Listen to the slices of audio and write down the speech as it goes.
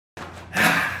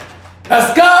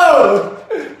Let's go!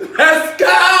 Let's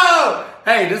go!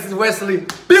 Hey, this is Wesley,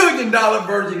 $1 billion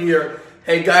virgin here.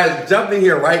 Hey guys, jump in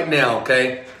here right now,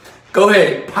 okay? Go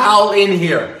ahead, pile in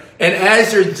here. And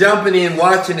as you're jumping in,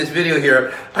 watching this video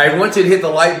here, I want you to hit the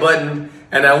like button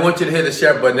and I want you to hit the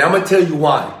share button. Now, I'm gonna tell you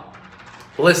why.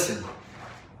 Listen,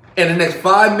 in the next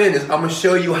 5 minutes, I'm gonna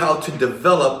show you how to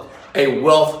develop a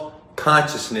wealth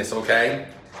consciousness, okay?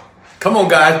 Come on,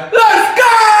 guys. Let's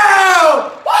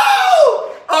go! Woo!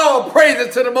 Oh, praise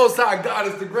it to the Most High. God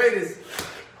is the greatest.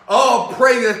 Oh,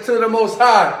 praise it to the Most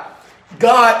High.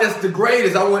 God is the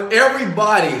greatest. I want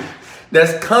everybody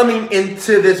that's coming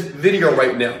into this video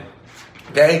right now,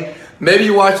 okay? Maybe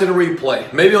you're watching a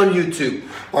replay, maybe on YouTube,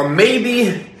 or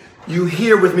maybe you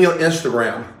here with me on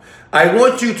Instagram. I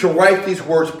want you to write these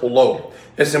words below.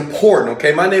 It's important,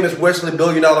 okay? My name is Wesley, $1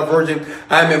 billion virgin.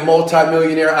 I'm a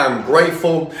multimillionaire. I'm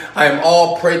grateful. I am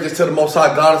all praises to the Most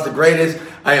High. God is the greatest.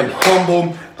 I am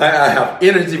humble. I have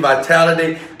energy,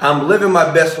 vitality. I'm living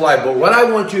my best life. But what I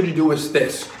want you to do is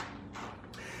this.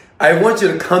 I want you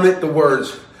to comment the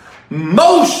words,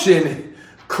 motion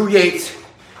creates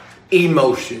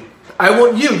emotion. I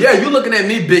want you. Yeah, you're looking at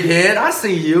me, big head. I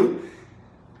see you.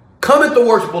 Comment the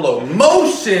words below.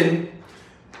 Motion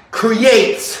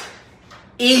creates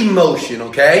emotion,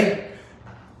 okay?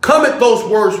 Comment those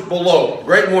words below.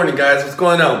 Great morning, guys. What's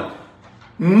going on?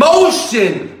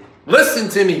 Motion. Listen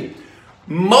to me.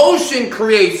 Motion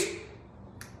creates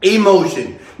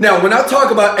emotion. Now, when I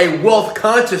talk about a wealth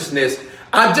consciousness,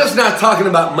 I'm just not talking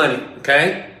about money,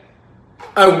 okay?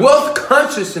 A wealth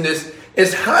consciousness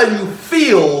is how you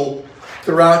feel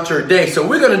throughout your day. So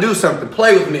we're going to do something.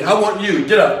 Play with me. I want you.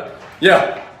 Get up.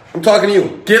 Yeah, I'm talking to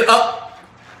you. Get up.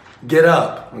 Get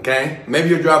up, okay? Maybe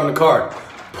you're driving a car.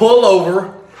 Pull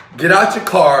over, get out your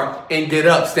car, and get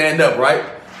up. Stand up, right?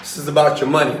 This is about your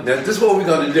money. Now, this is what we're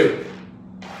going to do.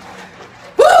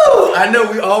 Woo! I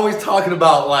know we're always talking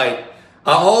about, I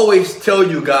always tell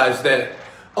you guys that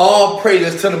all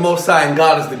praises to the Most High and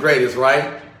God is the greatest,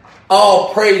 right?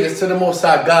 All praises to the Most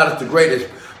High, God is the greatest.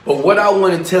 But what I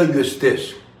want to tell you is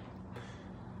this.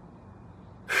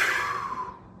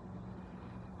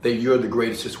 That you're the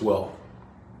greatest as well.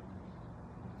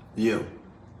 You're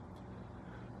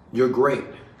great.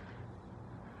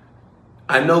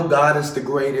 I know God is the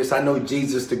greatest. I know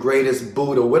Jesus the greatest,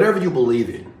 Buddha, whatever you believe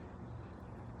in.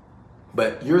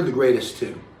 But you're the greatest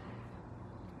too.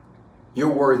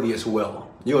 You're worthy as well.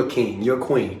 You're a king. You're a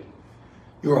queen.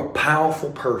 You're a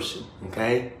powerful person,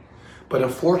 okay? But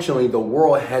unfortunately, the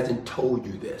world hasn't told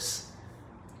you this.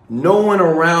 No one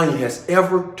around you has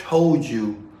ever told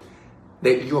you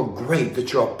that you're great,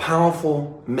 that you're a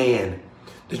powerful man,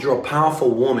 that you're a powerful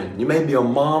woman. You may be a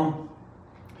mom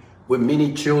with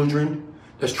many children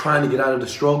that's trying to get out of the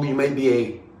struggle. You may be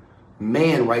a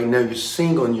man right now, you're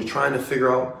single and you're trying to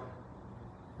figure out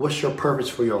what's your purpose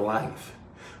for your life.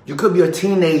 You could be a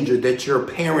teenager that your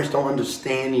parents don't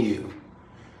understand you.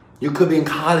 You could be in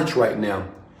college right now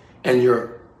and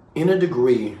you're in a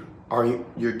degree or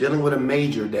you're dealing with a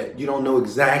major that you don't know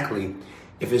exactly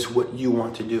if it's what you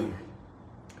want to do.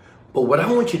 But what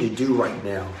I want you to do right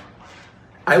now,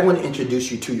 I want to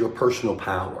introduce you to your personal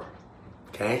power,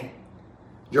 okay?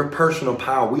 Your personal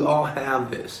power. We all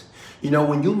have this. You know,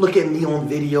 when you look at me on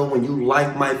video, when you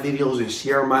like my videos and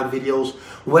share my videos,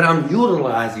 what I'm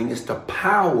utilizing is the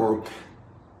power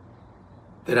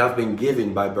that I've been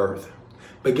given by birth.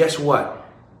 But guess what?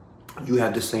 You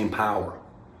have the same power.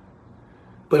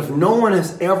 But if no one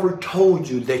has ever told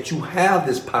you that you have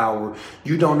this power,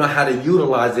 you don't know how to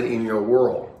utilize it in your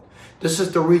world. This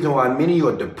is the reason why many of you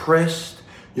are depressed,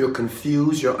 you're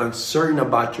confused, you're uncertain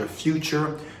about your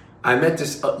future. I met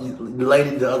this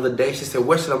lady the other day. She said,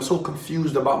 Wesley, I'm so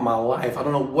confused about my life. I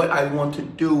don't know what I want to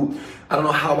do. I don't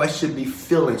know how I should be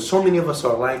feeling. So many of us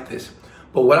are like this.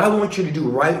 But what I want you to do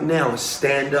right now is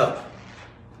stand up.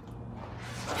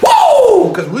 Woo!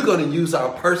 Because we're going to use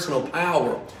our personal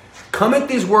power. Comment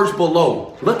these words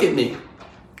below. Look at me.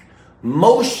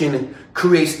 Motion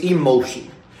creates emotion.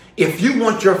 If you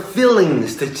want your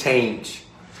feelings to change,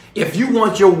 if you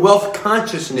want your wealth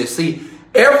consciousness, see,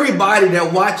 everybody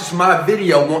that watches my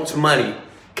video wants money.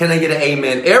 Can I get an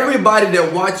amen? Everybody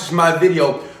that watches my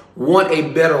video want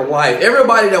a better life.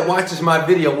 Everybody that watches my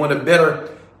video want a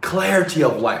better clarity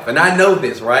of life. And I know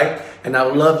this, right? And I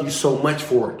love you so much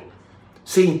for it.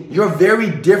 See, you're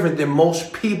very different than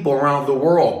most people around the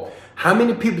world. How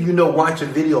many people you know watch a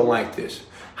video like this?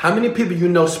 How many people you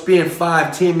know spend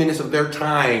 5-10 minutes of their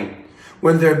time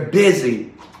when they're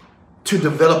busy to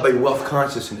develop a wealth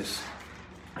consciousness?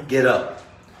 Get up.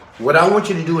 What I want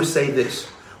you to do is say this.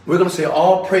 We're going to say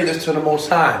all praises to the Most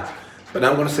High, but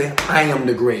I'm going to say I am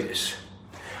the greatest.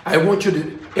 I want you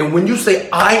to, and when you say,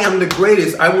 I am the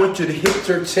greatest, I want you to hit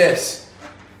your chest,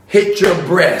 hit your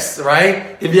breast,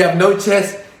 right? If you have no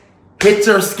chest, hit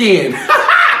your skin.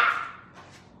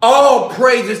 All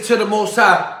praises to the Most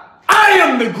High. I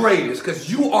am the greatest because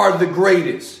you are the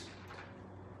greatest.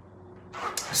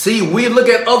 See, we look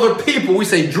at other people. We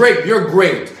say, Drake, you're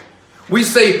great. We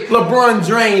say, LeBron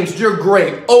James, you're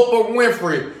great. Oprah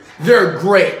Winfrey, they're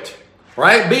great.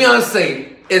 Right?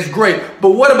 Beyonce is great.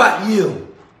 But what about you?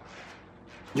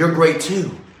 You're great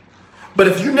too. But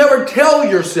if you never tell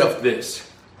yourself this,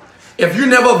 if you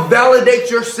never validate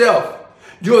yourself,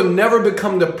 you'll never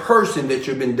become the person that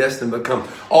you've been destined to become.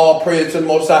 All praise to the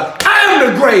Most High. I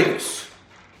am the greatest.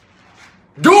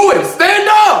 Do it. Stand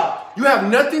up. You have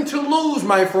nothing to lose,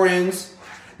 my friends.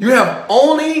 You have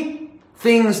only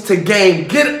things to gain.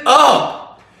 Get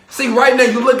up. See, right now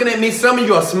you're looking at me. Some of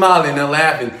you are smiling and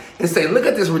laughing and say, look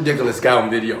at this ridiculous guy on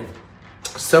video.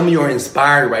 Some of you are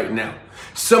inspired right now.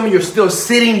 Some of you are still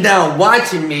sitting down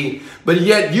watching me, but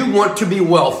yet you want to be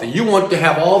wealthy. You want to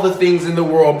have all the things in the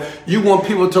world. You want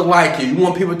people to like you. You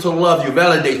want people to love you,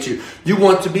 validate you. You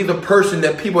want to be the person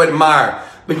that people admire,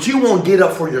 but you won't get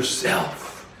up for yourself.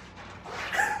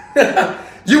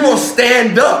 You won't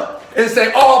stand up and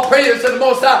say, all praises to the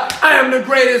Most High. I am the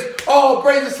greatest. All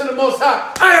praises to the Most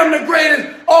High. I am the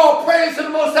greatest. All praises to the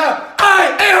Most High.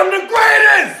 I am the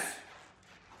greatest.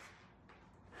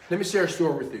 Let me share a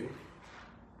story with you.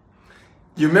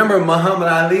 You remember Muhammad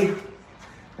Ali,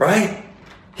 right?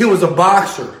 He was a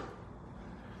boxer.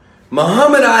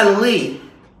 Muhammad Ali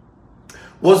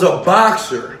was a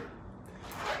boxer,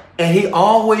 and he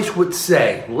always would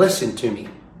say, listen to me,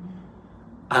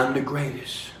 I'm the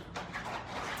greatest.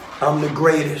 I'm the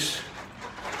greatest.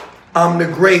 I'm the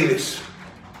greatest.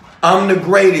 I'm the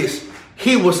greatest.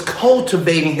 He was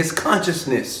cultivating his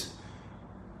consciousness.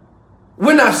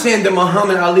 We're not saying that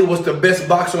Muhammad Ali was the best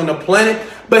boxer on the planet,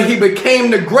 but he became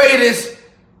the greatest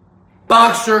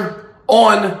boxer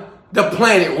on the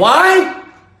planet. Why?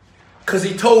 Because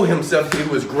he told himself he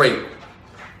was great.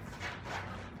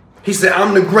 He said,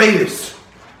 I'm the greatest.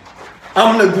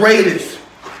 I'm the greatest.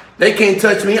 They can't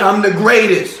touch me. I'm the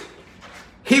greatest.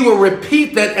 He will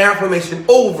repeat that affirmation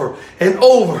over and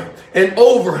over and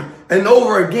over and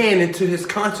over again until his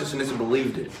consciousness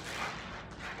believed it.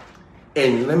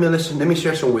 And let me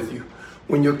share some with you.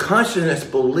 When your consciousness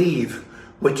believes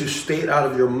what you state out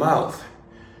of your mouth,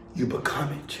 you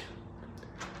become it.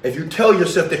 If you tell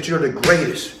yourself that you're the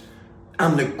greatest,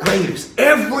 I'm the greatest.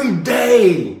 Every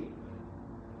day,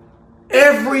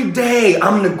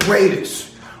 I'm the greatest.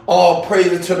 All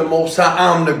praise to the Most High,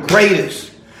 I'm the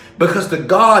greatest. Because the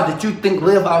God that you think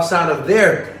live outside of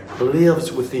there lives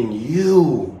within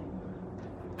you.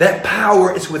 That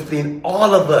power is within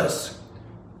all of us.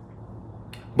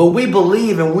 But we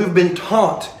believe and we've been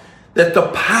taught that the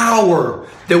power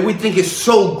that we think is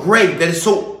so great, that is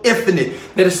so infinite,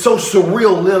 that is so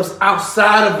surreal lives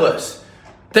outside of us.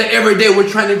 That every day we're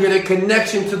trying to get a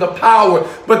connection to the power.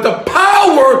 But the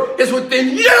power is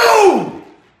within you.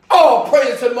 All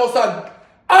praise to the Most High.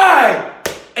 I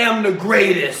am the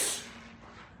greatest.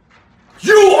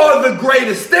 You are the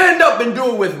greatest. Stand up and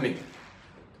do it with me.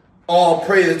 All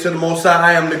praise to the Most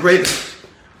High. I am the greatest.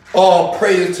 All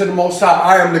praises to the Most High,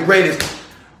 I am the greatest.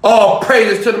 All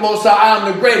praises to the Most High, I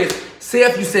am the greatest. Say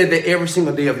if you said that every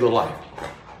single day of your life.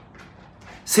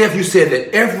 Say if you said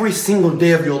that every single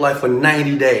day of your life for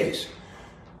 90 days.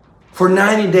 For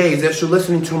 90 days, as you're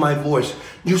listening to my voice,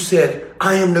 you said,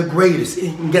 I am the greatest.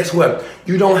 And guess what?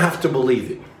 You don't have to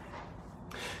believe it.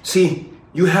 See,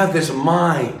 you have this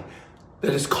mind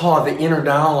that is called the inner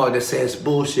dialogue that says,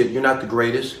 bullshit, you're not the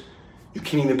greatest. You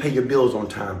can't even pay your bills on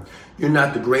time. You're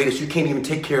not the greatest. You can't even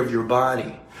take care of your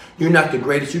body. You're not the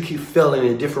greatest. You keep failing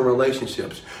in different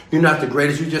relationships. You're not the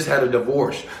greatest. You just had a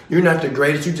divorce. You're not the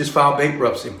greatest. You just filed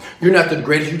bankruptcy. You're not the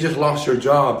greatest. You just lost your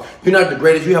job. You're not the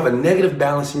greatest. You have a negative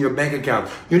balance in your bank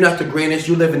account. You're not the greatest.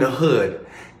 You live in the hood.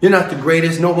 You're not the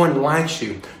greatest. No one likes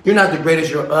you. You're not the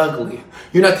greatest. You're ugly.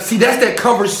 You're not. See, that's that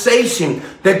conversation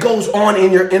that goes on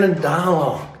in your inner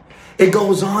dialogue. It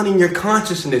goes on in your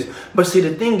consciousness. But see,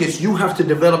 the thing is, you have to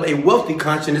develop a wealthy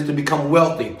consciousness to become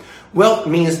wealthy. Wealth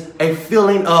means a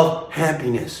feeling of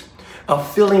happiness, a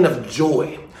feeling of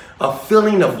joy, a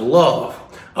feeling of love,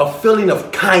 a feeling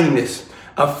of kindness,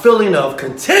 a feeling of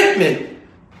contentment.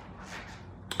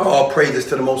 All praises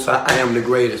to the Most High. I am the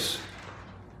greatest.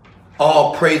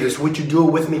 All praises. Would you do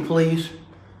it with me, please?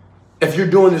 If you're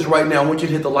doing this right now, I want you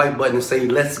to hit the like button and say,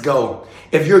 let's go.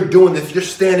 If you're doing this, you're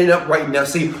standing up right now.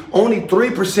 See, only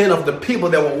 3% of the people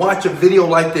that will watch a video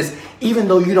like this, even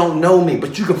though you don't know me,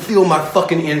 but you can feel my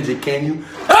fucking energy, can you?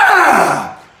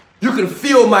 Ah! You can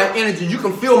feel my energy. You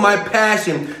can feel my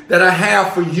passion that I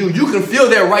have for you. You can feel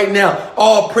that right now.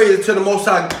 All praise to the Most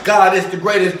High. God is the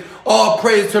greatest. All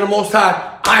praise to the Most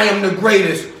High. I am the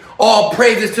greatest. All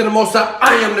praises to the Most High.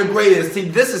 I am the greatest. See,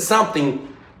 this is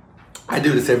something, I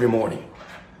do this every morning.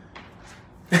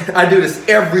 I do this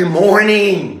every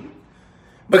morning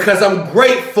because I'm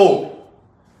grateful.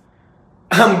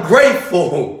 I'm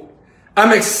grateful.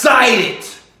 I'm excited.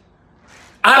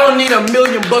 I don't need $1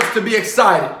 million to be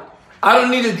excited. I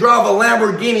don't need to drive a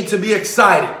Lamborghini to be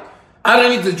excited. I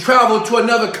don't need to travel to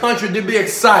another country to be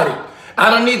excited.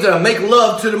 I don't need to make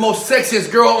love to the most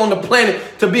sexiest girl on the planet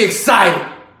to be excited.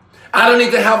 I don't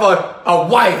need to have a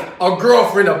wife, a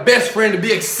girlfriend, a best friend to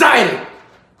be excited.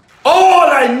 All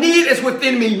I need is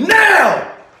within me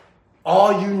now.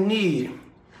 All you need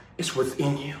is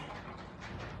within you.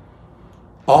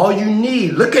 All you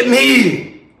need, look at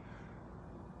me.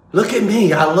 Look at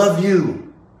me, I love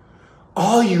you.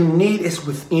 All you need is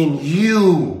within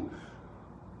you.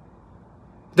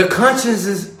 The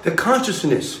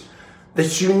consciousness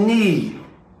that you need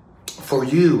for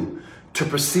you to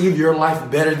perceive your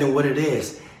life better than what it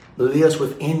is lives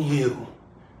within you.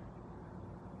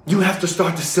 You have to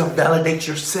start to self-validate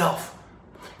yourself.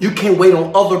 You can't wait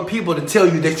on other people to tell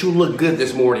you that you look good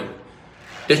this morning,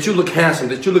 that you look handsome,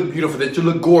 that you look beautiful, that you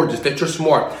look gorgeous, that you're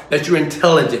smart, that you're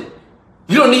intelligent.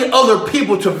 You don't need other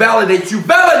people to validate you.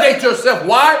 Validate yourself.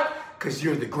 Why? Because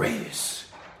you're the greatest.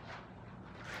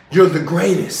 You're the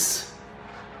greatest.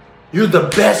 You're the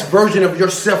best version of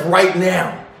yourself right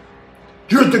now.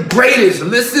 You're the greatest.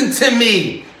 Listen to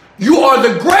me. You are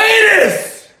the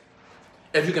greatest.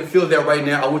 If you can feel that right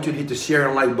now, I want you to hit the share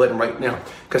and like button right now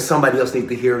because somebody else needs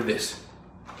to hear this.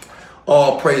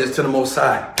 All praises to the Most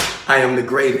High. I am the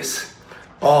greatest.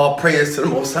 All praises to the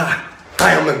Most High.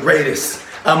 I am the greatest.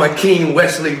 I'm a King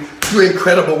Wesley. You're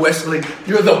incredible, Wesley.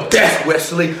 You're the best,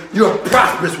 Wesley. You're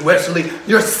prosperous, Wesley.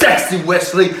 You're sexy,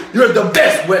 Wesley. You're the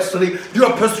best, Wesley.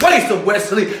 You're persuasive,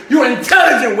 Wesley. You're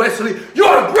intelligent, Wesley.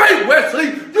 You're great,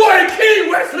 Wesley. You're a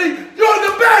King, Wesley. You're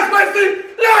the best, Wesley.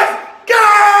 Let's go!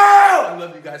 I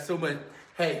love you guys so much.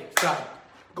 Hey, stop.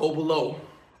 Go below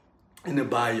in the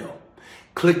bio.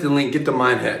 Click the link. Get the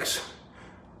Mind Hacks.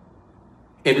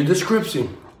 In the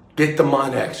description, get the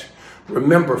Mind Hacks.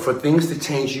 Remember, for things to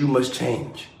change, you must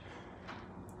change.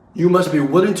 You must be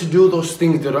willing to do those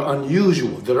things that are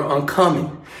unusual, that are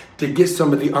uncommon, to get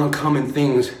some of the uncommon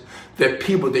things that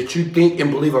people that you think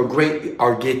and believe are great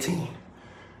are getting.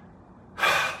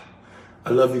 I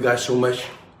love you guys so much.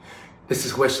 This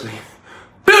is Wesley, $1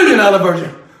 billion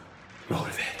virgin.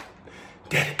 Motivated,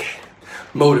 dedicated,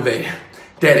 motivated,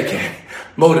 dedicated,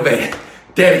 motivated,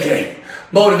 dedicated,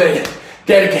 motivated,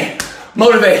 dedicated,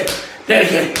 motivated,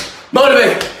 dedicated.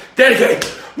 Motivated, dedicated,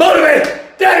 motivated,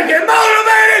 dedicated,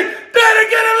 motivated,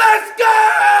 dedicated, let's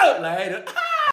go! Later.